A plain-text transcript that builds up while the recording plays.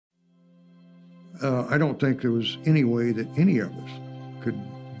I don't think there was any way that any of us could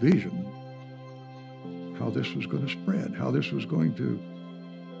vision how this was going to spread, how this was going to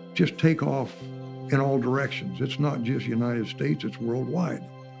just take off in all directions. It's not just United States, it's worldwide.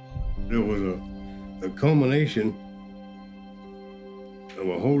 It was a culmination of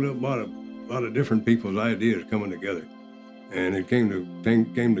a whole lot of different people's ideas coming together. And it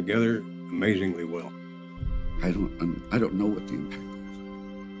came together amazingly well. I don't know what the impact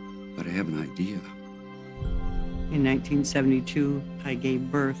was, but I have an idea. In 1972, I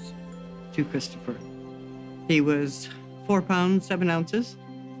gave birth to Christopher. He was 4 pounds, 7 ounces.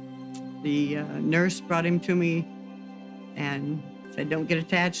 The nurse brought him to me and said, "Don't get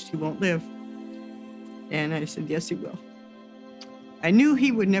attached, he won't live." And I said, "Yes, he will." I knew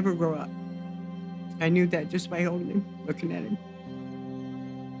he would never grow up. I knew that just by holding him, looking at him.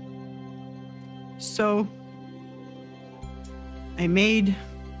 So I made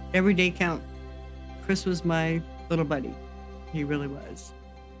every day count. Chris was my little buddy. He really was.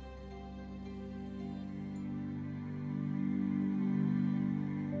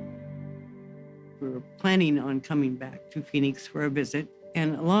 We were planning on coming back to Phoenix for a visit,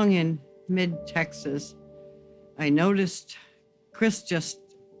 and along in mid-Texas, I noticed Chris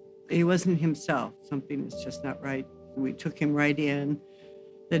he wasn't himself. Something is just not right. We took him right in.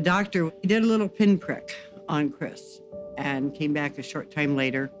 The doctor did a little pinprick on Chris and came back a short time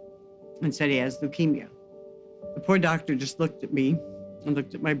later and said he has leukemia. The poor doctor just looked at me and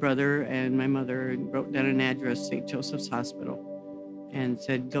looked at my brother and my mother and wrote down an address, St. Joseph's Hospital, and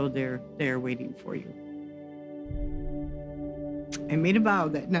said, "Go there, they're waiting for you." I made a vow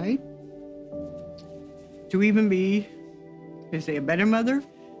that night to even be, they say, a better mother,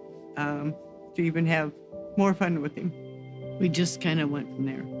 to even have more fun with him. We just kind of went from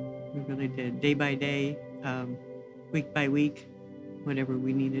there. We really did, day by day, week by week, whatever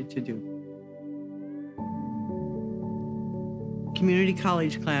we needed to do. Community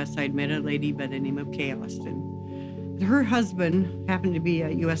college class, I'd met a lady by the name of Kay Austin. Her husband happened to be a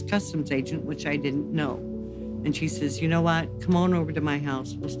U.S. Customs agent, which I didn't know. And she says, "You know what? Come on over to my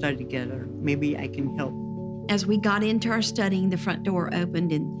house. We'll study together. Maybe I can help." As we got into our studying, the front door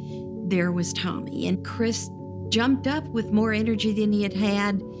opened and there was Tommy. And Chris jumped up with more energy than he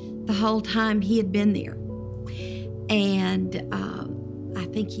had the whole time he had been there. And I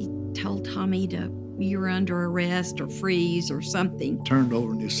think he told Tommy "You're under arrest," or "freeze," or something. Turned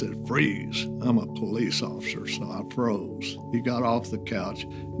over and he said, "Freeze." I'm a police officer, so I froze. He got off the couch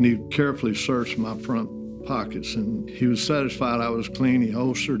and he carefully searched my front pockets, and he was satisfied I was clean. He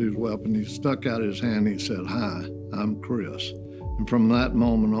holstered his weapon. He stuck out his hand and he said, "Hi, I'm Chris." And from that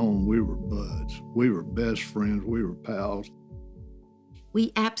moment on, we were buds. We were best friends. We were pals.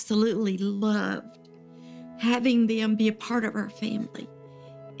 We absolutely loved having them be a part of our family.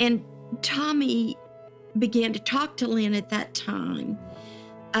 And Tommy began to talk to Lynn at that time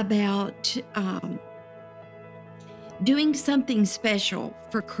about doing something special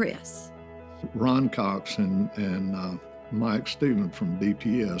for Chris. Ron Cox and Mike Stevens from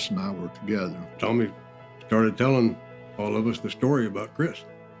DPS and I were together. Tommy started telling all of us the story about Chris.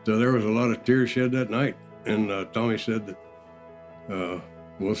 So there was a lot of tears shed that night. And Tommy said that,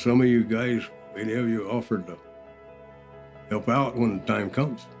 well, some of you guys, we'd have you offered to help out when the time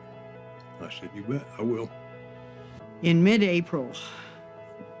comes. I said, "You bet, I will." In mid-April,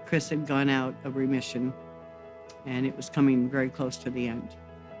 Chris had gone out of remission, and it was coming very close to the end.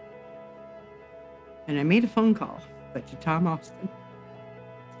 And I made a phone call, but to Tom Austin.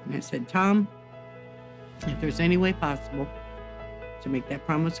 And I said, "Tom, if there's any way possible to make that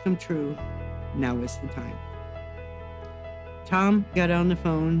promise come true, now is the time." Tom got on the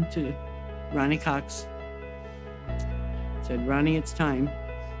phone to Ronnie Cox, said, "Ronnie, it's time."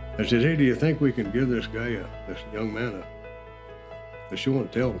 I said, "Hey, do you think we can give this guy, this young man, a show and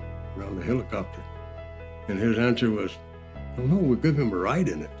tell around the helicopter?" And his answer was, "Oh no, we'll give him a ride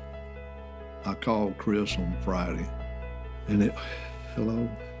in it." I called Chris on Friday, and hello,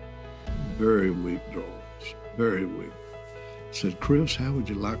 very weak drawings, very weak. I said, "Chris, how would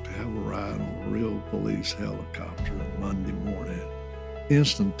you like to have a ride on a real police helicopter on Monday morning?"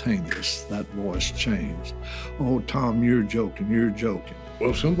 Instantaneous, that voice changed. "Oh, Tom, you're joking, you're joking."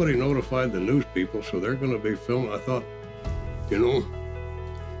 Well, somebody notified the news people, so they're going to be filming. I thought, you know,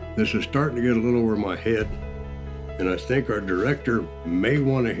 this is starting to get a little over my head, and I think our director may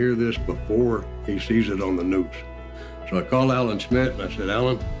want to hear this before he sees it on the news. So I called Alan Schmidt, and I said,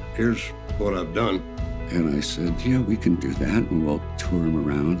 "Alan, here's what I've done." And I said, "Yeah, we can do that, and we'll tour him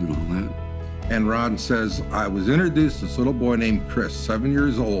around and all that." And Ron says, "I was introduced to this little boy named Chris, 7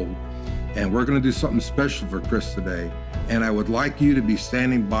 years old, And we're going to do something special for Chris today. And I would like you to be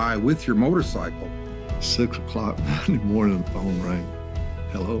standing by with your motorcycle. 6 o'clock Monday morning, the phone rang.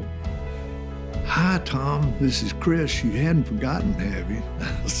 Hello. Hi, Tom. This is Chris. You hadn't forgotten, have you?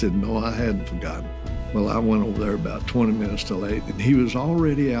 I said, no, I hadn't forgotten. Well, I went over there about 20 minutes till 8, and he was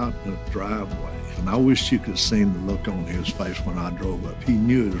already out in the driveway. And I wish you could have seen the look on his face when I drove up. He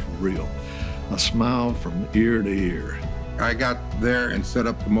knew it was real. A smile from ear to ear. I got there and set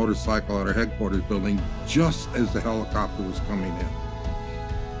up the motorcycle at our headquarters building just as the helicopter was coming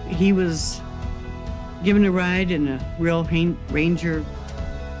in. He was given a ride in a real Ranger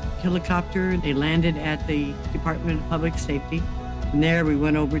helicopter. They landed at the Department of Public Safety. And there we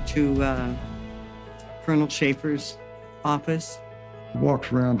went over to Colonel Schaefer's office. He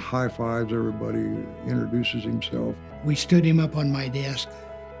walks around, high fives everybody, introduces himself. We stood him up on my desk,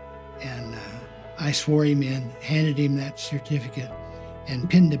 and I swore him in, handed him that certificate, and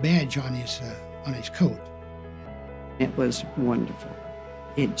pinned a badge on his coat. It was wonderful.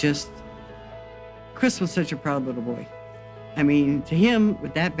 Chris was such a proud little boy. I mean, to him,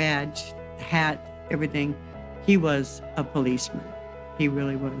 with that badge, hat, everything, he was a policeman. He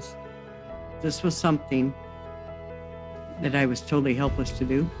really was. This was something that I was totally helpless to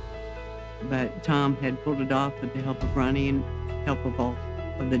do, but Tom had pulled it off with the help of Ronnie and help of all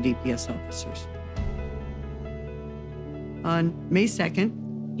of the DPS officers. On May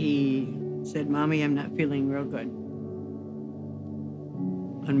 2nd, he said, Mommy, I'm not feeling real good.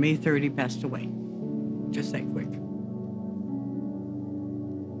 On May 3rd, he passed away, just that quick.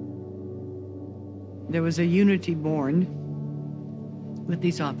 There was a unity born with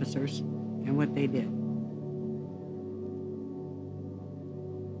these officers and what they did.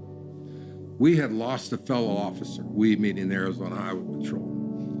 We had lost a fellow officer, we meaning the Arizona Highway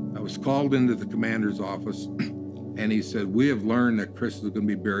Patrol. I was called into the commander's office, and he said, we have learned that Chris is going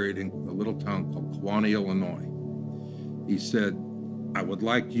to be buried in a little town called Kewanee, Illinois. He said, I would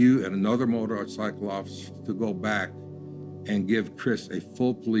like you and another motorcycle officer to go back and give Chris a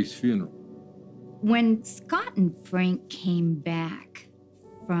full police funeral. When Scott and Frank came back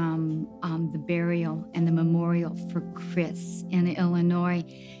from the burial and the memorial for Chris in Illinois,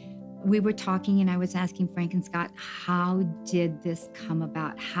 we were talking and I was asking Frank and Scott, how did this come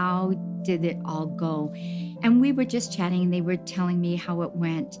about? How did it all go? And we were just chatting and they were telling me how it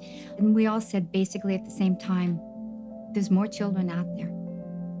went. And we all said basically at the same time, there's more children out there.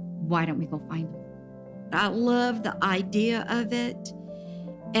 Why don't we go find them? I love the idea of it,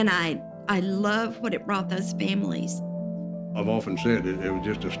 and I love what it brought those families. I've often said it was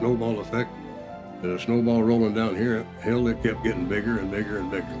just a snowball effect, and a snowball rolling down here, hill, it kept getting bigger and bigger and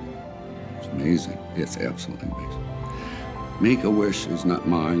bigger. It's amazing. It's absolutely amazing. Make-A-Wish is not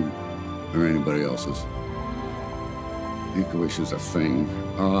mine or anybody else's. Make-A-Wish is a thing.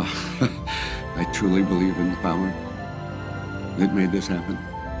 I truly believe in the power that made this happen.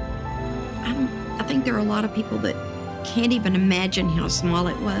 I think there are a lot of people that can't even imagine how small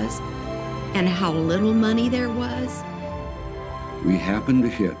it was and how little money there was. We happened to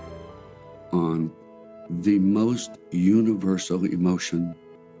hit on the most universal emotion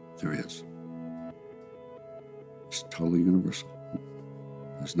there is. It's totally universal.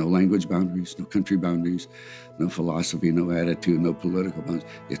 There's no language boundaries, no country boundaries, no philosophy, no attitude, no political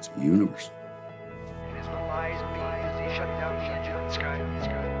boundaries. It's universal.